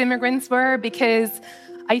good these immigrants were, because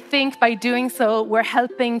I think by doing so, we're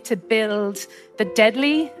helping to build the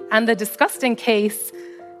deadly and the disgusting case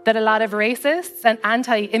that a lot of racists and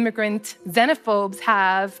anti-immigrant xenophobes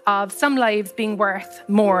have of some lives being worth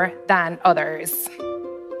more than others.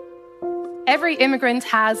 Every immigrant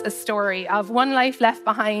has a story of one life left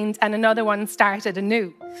behind and another one started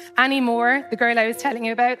anew. Annie Moore, the girl I was telling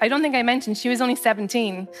you about, I don't think I mentioned, she was only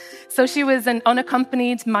 17. So she was an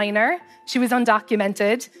unaccompanied minor, she was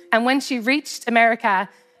undocumented, and when she reached America,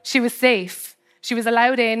 she was safe. She was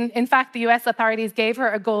allowed in. In fact, the US authorities gave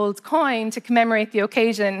her a gold coin to commemorate the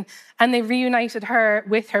occasion, and they reunited her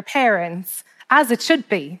with her parents, as it should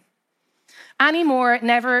be. Annie Moore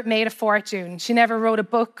never made a fortune. She never wrote a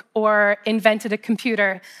book or invented a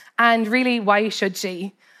computer. And really, why should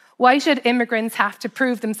she? Why should immigrants have to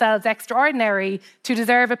prove themselves extraordinary to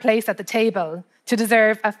deserve a place at the table, to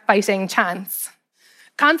deserve a fighting chance?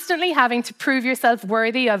 Constantly having to prove yourself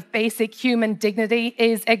worthy of basic human dignity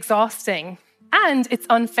is exhausting. And it's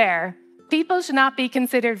unfair. People should not be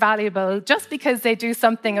considered valuable just because they do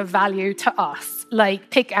something of value to us, like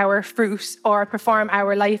pick our fruit or perform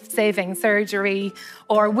our life-saving surgery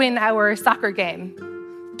or win our soccer game.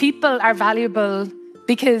 People are valuable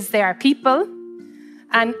because they are people.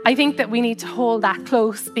 And I think that we need to hold that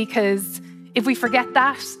close, because if we forget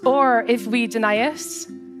that or if we deny it,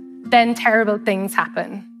 then terrible things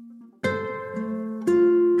happen.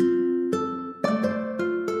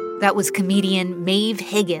 That was comedian Maeve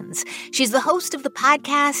Higgins. She's the host of the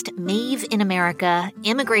podcast Maeve in America,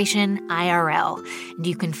 Immigration IRL. And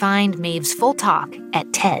you can find Maeve's full talk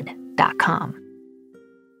at TED.com.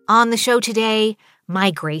 On the show today,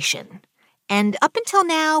 migration. And up until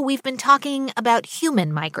now, we've been talking about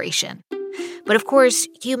human migration. But of course,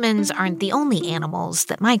 humans aren't the only animals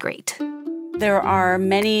that migrate. There are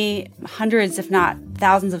many hundreds, if not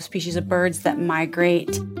thousands of species of birds that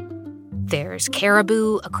migrate. There's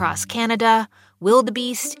caribou across Canada,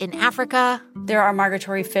 wildebeest in Africa. There are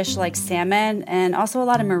migratory fish like salmon, and also a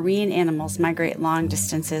lot of marine animals migrate long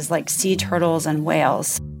distances like sea turtles and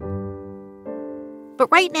whales. But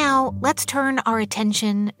right now, let's turn our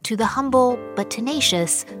attention to the humble but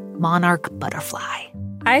tenacious monarch butterfly.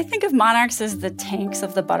 I think of monarchs as the tanks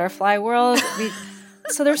of the butterfly world.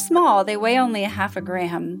 So they're small. They weigh only 0.5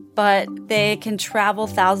 gram, but they can travel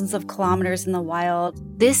thousands of kilometers in the wild.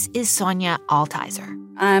 This is Sonia Altizer.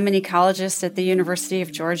 I'm an ecologist at the University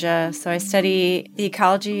of Georgia, so I study the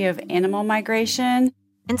ecology of animal migration.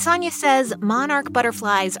 And Sonia says monarch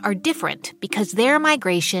butterflies are different because their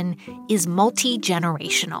migration is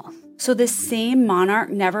multi-generational. So the same monarch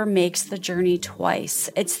never makes the journey twice.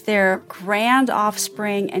 It's their grand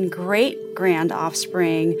offspring and great-grand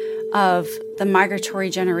offspring of the migratory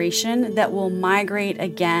generation that will migrate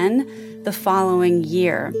again the following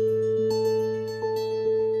year.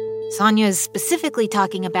 Sonia is specifically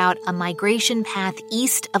talking about a migration path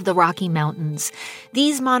east of the Rocky Mountains.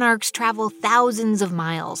 These monarchs travel thousands of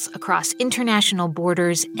miles across international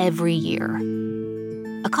borders every year.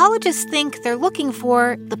 Ecologists think they're looking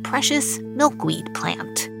for the precious milkweed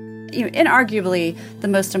plant. Inarguably, the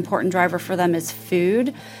most important driver for them is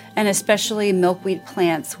food, and especially milkweed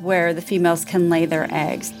plants where the females can lay their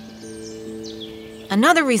eggs.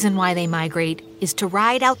 Another reason why they migrate is to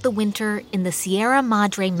ride out the winter in the Sierra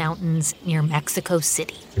Madre Mountains near Mexico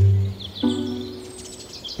City.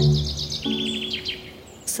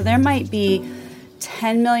 So there might be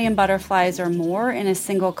 10 million butterflies or more in a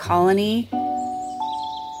single colony.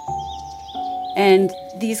 And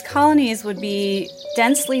these colonies would be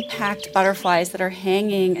densely packed butterflies that are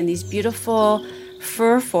hanging in these beautiful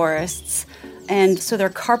fir forests. And so they're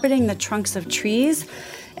carpeting the trunks of trees.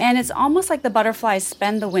 And it's almost like the butterflies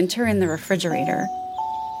spend the winter in the refrigerator.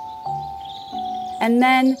 And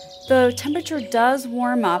then the temperature does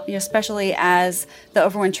warm up, especially as the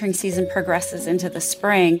overwintering season progresses into the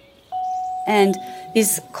spring. And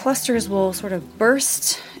these clusters will sort of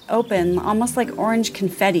burst open, almost like orange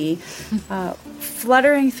confetti,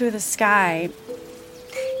 fluttering through the sky.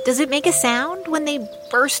 Does it make a sound when they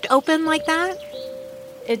burst open like that?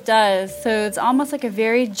 It does. So it's almost like a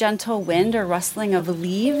very gentle wind or rustling of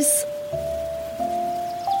leaves.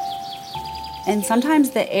 And sometimes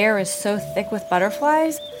the air is so thick with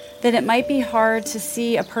butterflies that it might be hard to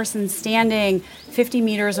see a person standing 50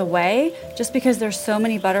 meters away just because there's so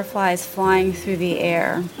many butterflies flying through the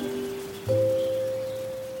air.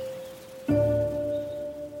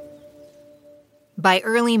 By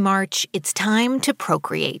early March, it's time to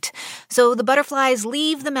procreate. So the butterflies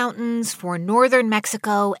leave the mountains for northern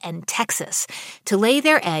Mexico and Texas to lay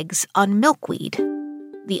their eggs on milkweed,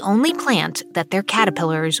 the only plant that their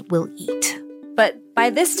caterpillars will eat. But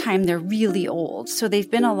by this time, they're really old. So they've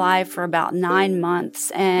been alive for about 9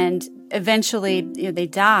 months, and eventually they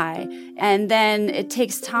die. And then it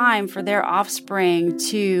takes time for their offspring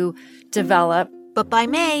to develop. But by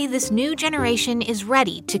May, this new generation is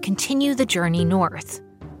ready to continue the journey north.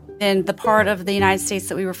 In the part of the United States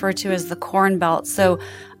that we refer to as the Corn Belt, so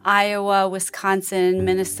Iowa, Wisconsin,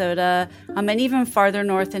 Minnesota, and even farther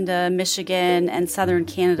north into Michigan and southern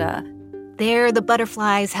Canada. There, the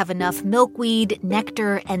butterflies have enough milkweed,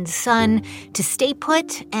 nectar, and sun to stay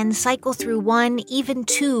put and cycle through 1, even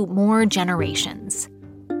 2 more generations.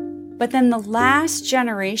 But then the last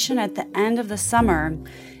generation at the end of the summer,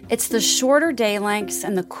 it's the shorter day lengths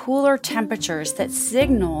and the cooler temperatures that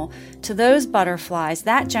signal to those butterflies,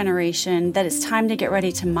 that generation, that it's time to get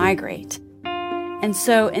ready to migrate. And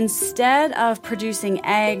so instead of producing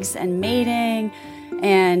eggs and mating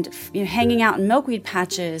and hanging out in milkweed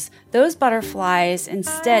patches, those butterflies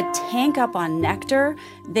instead tank up on nectar,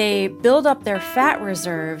 they build up their fat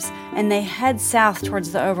reserves, and they head south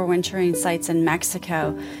towards the overwintering sites in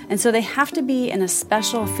Mexico. And so they have to be in a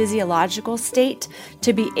special physiological state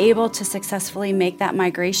to be able to successfully make that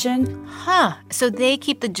migration. So they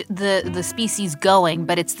keep the species going,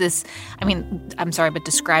 but it's this, I'm sorry, but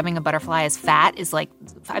describing a butterfly as fat is like,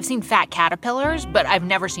 I've seen fat caterpillars, but I've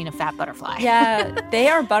never seen a fat butterfly. Yeah, they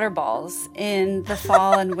are butterballs in the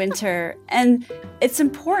fall and winter. And it's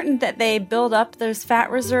important that they build up those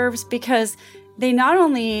fat reserves because they not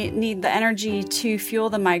only need the energy to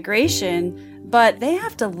fuel the migration, but they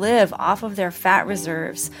have to live off of their fat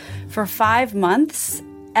reserves for 5 months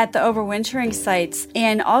at the overwintering sites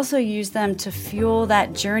and also use them to fuel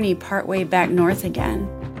that journey partway back north again.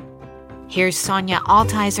 Here's Sonia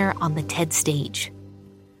Altizer on the TED stage.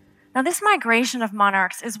 Now, this migration of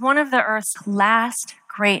monarchs is one of the Earth's last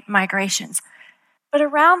great migrations. But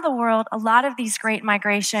around the world, a lot of these great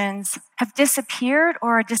migrations have disappeared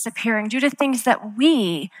or are disappearing due to things that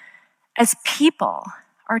we, as people,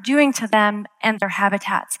 are doing to them and their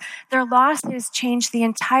habitats. Their losses change the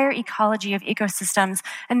entire ecology of ecosystems,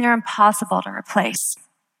 and they're impossible to replace.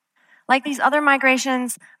 Like these other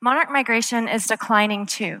migrations, monarch migration is declining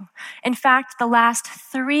too. In fact, the last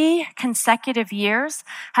 3 consecutive years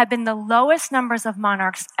have been the lowest numbers of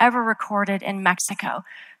monarchs ever recorded in Mexico.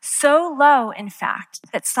 So low, in fact,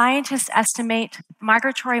 that scientists estimate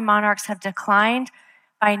migratory monarchs have declined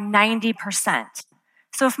by 90%.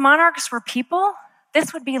 So if monarchs were people,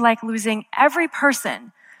 this would be like losing every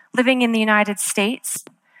person living in the United States,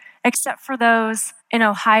 except for those in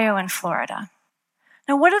Ohio and Florida.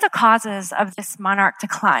 Now, what are the causes of this monarch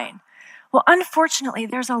decline? Well, unfortunately,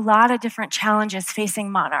 there's a lot of different challenges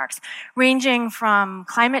facing monarchs, ranging from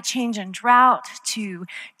climate change and drought to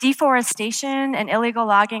deforestation and illegal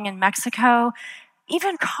logging in Mexico,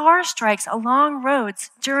 even car strikes along roads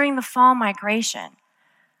during the fall migration.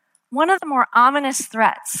 One of the more ominous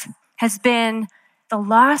threats has been the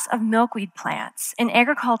loss of milkweed plants in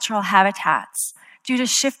agricultural habitats due to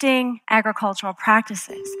shifting agricultural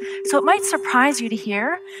practices. So it might surprise you to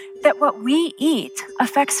hear that what we eat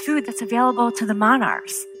affects food that's available to the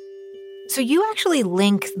monarchs. So you actually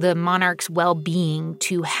link the monarch's well-being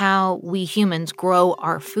to how we humans grow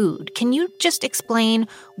our food. Can you just explain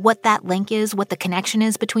what that link is, what the connection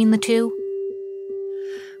is between the two?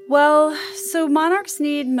 Well, so monarchs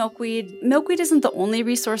need milkweed. Milkweed isn't the only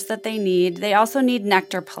resource that they need. They also need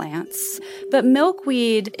nectar plants. But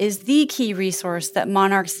milkweed is the key resource that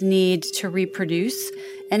monarchs need to reproduce,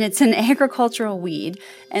 and it's an agricultural weed.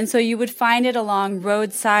 And so you would find it along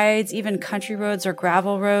roadsides, even country roads or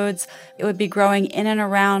gravel roads. It would be growing in and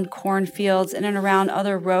around cornfields, in and around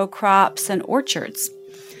other row crops and orchards.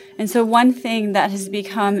 And so one thing that has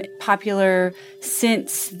become popular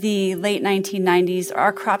since the late 1990s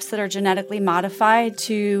are crops that are genetically modified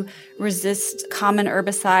to resist common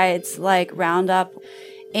herbicides like Roundup.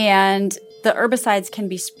 And the herbicides can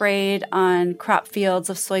be sprayed on crop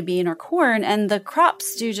fields of soybean or corn, and the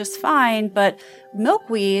crops do just fine, but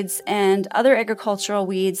milkweeds and other agricultural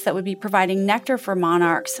weeds that would be providing nectar for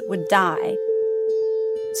monarchs would die.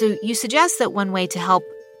 So you suggest that one way to help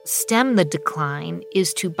stem the decline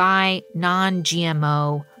is to buy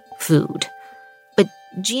non-GMO food. But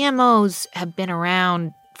GMOs have been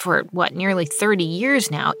around for, nearly 30 years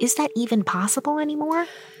now. Is that even possible anymore?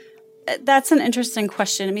 That's an interesting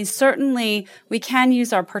question. Certainly we can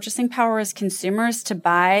use our purchasing power as consumers to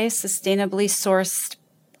buy sustainably sourced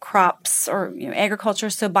crops or agriculture,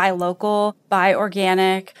 so buy local, buy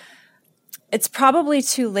organic. it's probably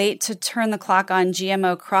too late to turn the clock on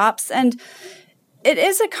GMO crops, and it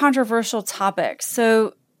is a controversial topic.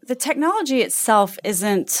 So the technology itself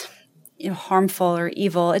isn't harmful or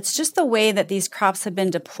evil. It's just the way that these crops have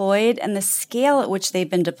been deployed and the scale at which they've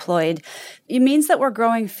been deployed. It means that we're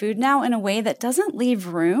growing food now in a way that doesn't leave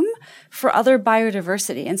room for other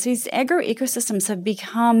biodiversity. And so these agroecosystems have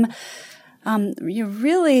become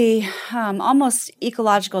really almost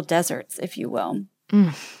ecological deserts, if you will.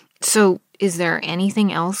 So is there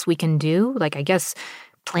anything else we can do? Like, I guess,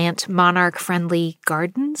 plant monarch-friendly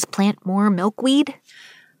gardens? Plant more milkweed?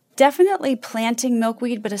 Definitely planting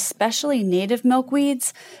milkweed, but especially native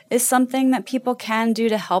milkweeds, is something that people can do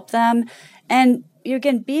to help them. And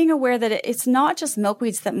again, being aware that it's not just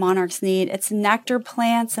milkweeds that monarchs need, it's nectar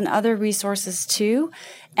plants and other resources too.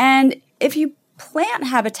 And if you plant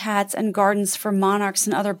habitats and gardens for monarchs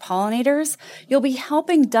and other pollinators, you'll be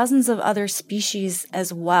helping dozens of other species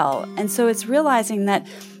as well. And so it's realizing that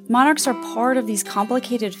monarchs are part of these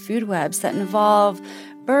complicated food webs that involve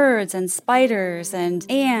birds and spiders and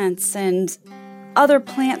ants and other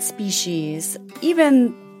plant species,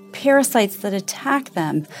 even parasites that attack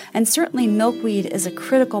them. And certainly milkweed is a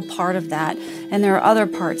critical part of that, and there are other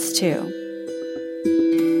parts too.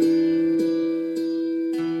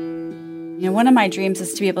 One of my dreams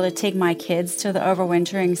is to be able to take my kids to the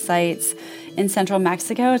overwintering sites in central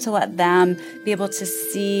Mexico to let them be able to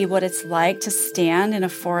see what it's like to stand in a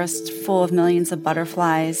forest full of millions of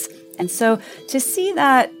butterflies. And so to see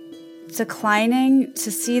that declining,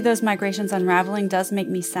 to see those migrations unraveling does make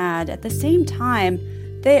me sad. At the same time,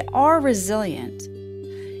 they are resilient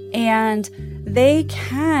and they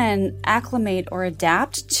can acclimate or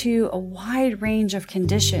adapt to a wide range of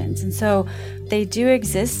conditions. And so they do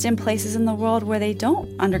exist in places in the world where they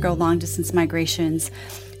don't undergo long-distance migrations.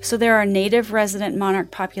 So there are native resident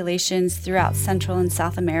monarch populations throughout Central and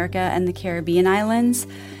South America and the Caribbean islands.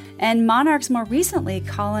 And monarchs more recently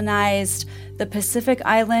colonized the Pacific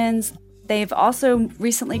Islands. They've also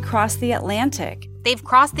recently crossed the Atlantic. They've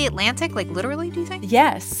crossed the Atlantic, like literally, do you think?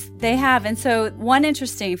 Yes, they have. And so one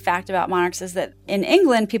interesting fact about monarchs is that in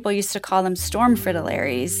England, people used to call them storm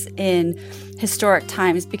fritillaries in historic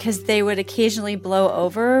times because they would occasionally blow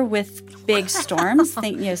over with big storms. So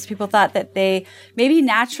people thought that they maybe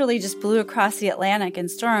naturally just blew across the Atlantic in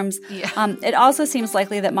storms. Yeah. It also seems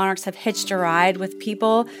likely that monarchs have hitched a ride with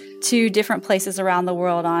people to different places around the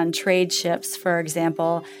world on trade ships, for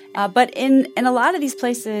example. But in a lot of these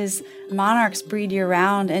places, monarchs breed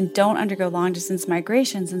year-round and don't undergo long-distance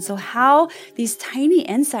migrations. And so how these tiny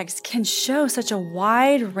insects can show such a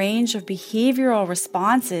wide range of behavioral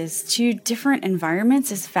responses to different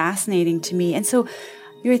environments is fascinating to me. And so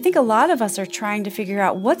I think a lot of us are trying to figure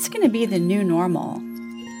out what's going to be the new normal.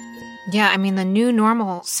 Yeah, I mean, the new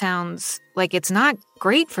normal sounds like it's not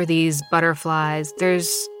great for these butterflies.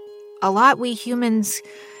 There's a lot we humans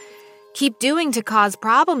keep doing to cause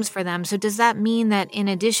problems for them. So does that mean that in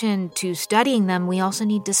addition to studying them, we also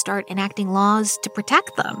need to start enacting laws to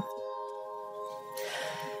protect them?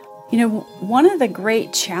 One of the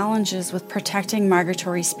great challenges with protecting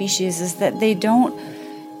migratory species is that they don't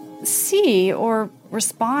see or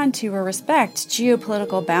respond to or respect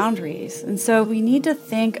geopolitical boundaries. And so we need to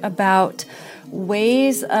think about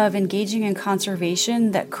ways of engaging in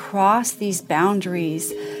conservation that cross these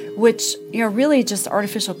boundaries, which are really just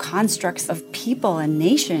artificial constructs of people and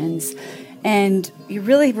nations. And you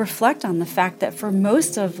really reflect on the fact that for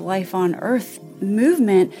most of life on Earth,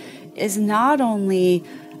 movement is not only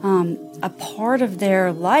a part of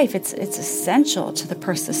their life, it's essential to the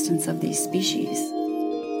persistence of these species.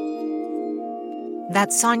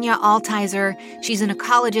 That's Sonia Altizer. She's an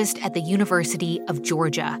ecologist at the University of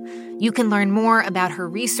Georgia. You can learn more about her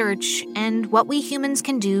research and what we humans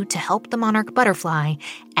can do to help the monarch butterfly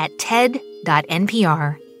at ted.npr.org.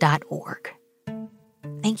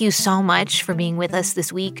 Thank you so much for being with us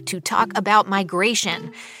this week to talk about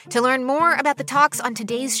migration. To learn more about the talks on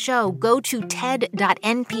today's show, go to ted.npr.org,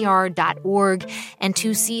 and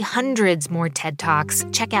to see hundreds more TED Talks,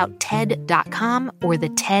 check out TED.com or the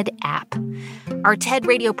TED app. Our TED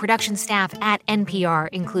Radio production staff at NPR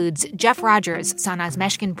includes Jeff Rogers, Sanaz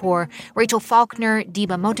Meshkinpour, Rachel Faulkner,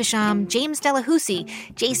 Diba Mohtasham, James Delahousie,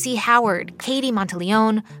 J.C. Howard, Katie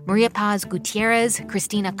Monteleone, Maria Paz Gutierrez,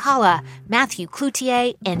 Christina Kalla, Matthew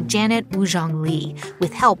Cloutier, and Janet Woo-Jong Lee,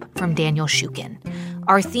 with help from Daniel Shukin.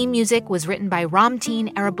 Our theme music was written by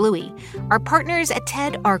Ramteen Arablouei. Our partners at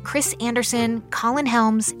TED are Chris Anderson, Colin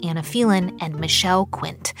Helms, Anna Phelan, and Michelle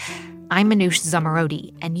Quint. I'm Manoush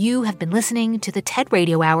Zomorodi, and you have been listening to the TED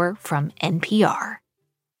Radio Hour from NPR.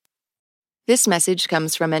 This message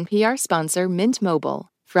comes from NPR sponsor Mint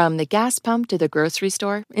Mobile. From the gas pump to the grocery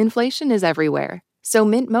store, inflation is everywhere. So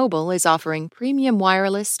Mint Mobile is offering premium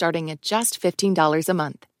wireless starting at just $15 a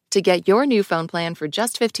month. To get your new phone plan for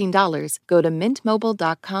just $15, go to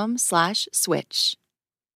mintmobile.com/switch.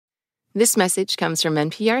 This message comes from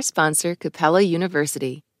NPR sponsor Capella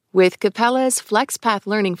University. With Capella's FlexPath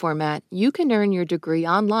learning format, you can earn your degree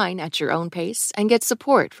online at your own pace and get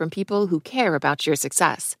support from people who care about your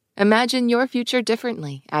success. Imagine your future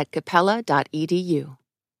differently at capella.edu.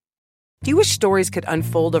 Do you wish stories could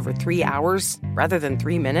unfold over 3 hours rather than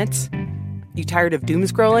 3 minutes? You tired of doom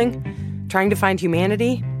scrolling? Trying to find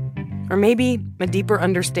humanity? Or maybe a deeper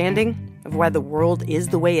understanding of why the world is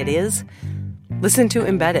the way it is? Listen to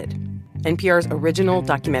Embedded, NPR's original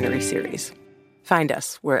documentary series. Find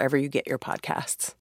us wherever you get your podcasts.